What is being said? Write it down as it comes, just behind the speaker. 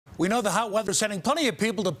We know the hot weather is sending plenty of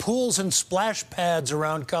people to pools and splash pads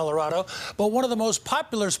around Colorado, but one of the most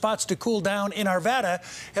popular spots to cool down in Arvada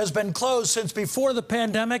has been closed since before the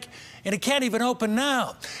pandemic, and it can't even open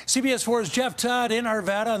now. CBS 4's Jeff Todd in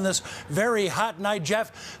Arvada on this very hot night.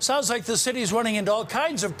 Jeff, sounds like the city's running into all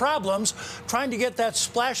kinds of problems trying to get that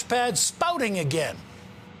splash pad spouting again.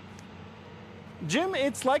 Jim,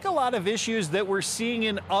 it's like a lot of issues that we're seeing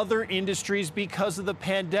in other industries because of the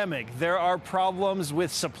pandemic. There are problems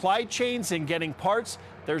with supply chains and getting parts.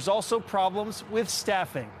 There's also problems with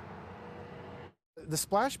staffing. The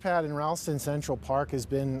splash pad in Ralston Central Park has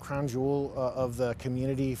been crown jewel of the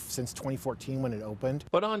community since 2014 when it opened.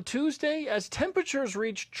 But on Tuesday, as temperatures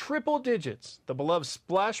reached triple digits, the beloved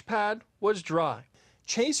splash pad was dry.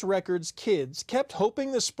 Chase Records kids kept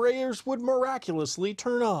hoping the sprayers would miraculously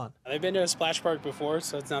turn on. They've been to a splash park before,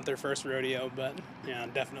 so it's not their first rodeo, but yeah,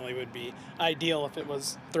 definitely would be ideal if it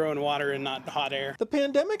was throwing water and not hot air. The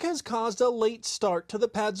pandemic has caused a late start to the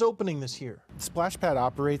pad's opening this year. The splash pad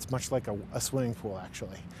operates much like a swimming pool,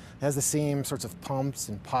 actually. It has the same sorts of pumps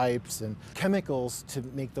and pipes and chemicals to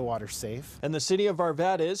make the water safe. And the City of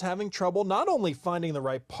Arvada is having trouble not only finding the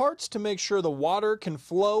right parts to make sure the water can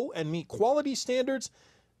flow and meet quality standards,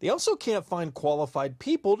 they also can't find qualified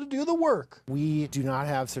people to do the work. We do not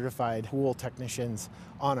have certified pool technicians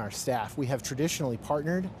on our staff. We have traditionally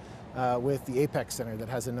partnered with the Apex Center that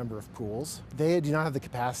has a number of pools. They do not have the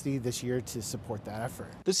capacity this year to support that effort.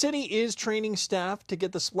 The city is training staff to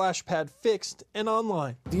get the splash pad fixed and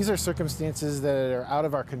online. These are circumstances that are out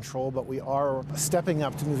of our control, but we are stepping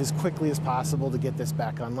up to move as quickly as possible to get this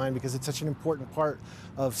back online because it's such an important part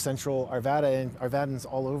of Central Arvada, and Arvadans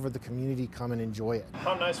all over the community come and enjoy it.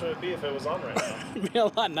 How nice would it be if it was on right now? It'd be a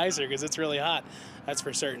lot nicer because it's really hot, that's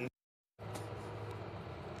for certain.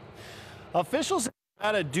 Officials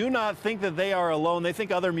do not think that they are alone. They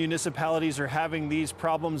think other municipalities are having these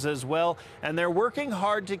problems as well, and they're working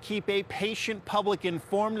hard to keep a patient public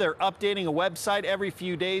informed. They're updating a website every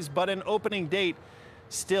few days, but an opening date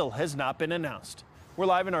still has not been announced. We're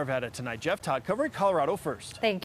live in Arvada tonight. Jeff Todd covering Colorado First. Thank you.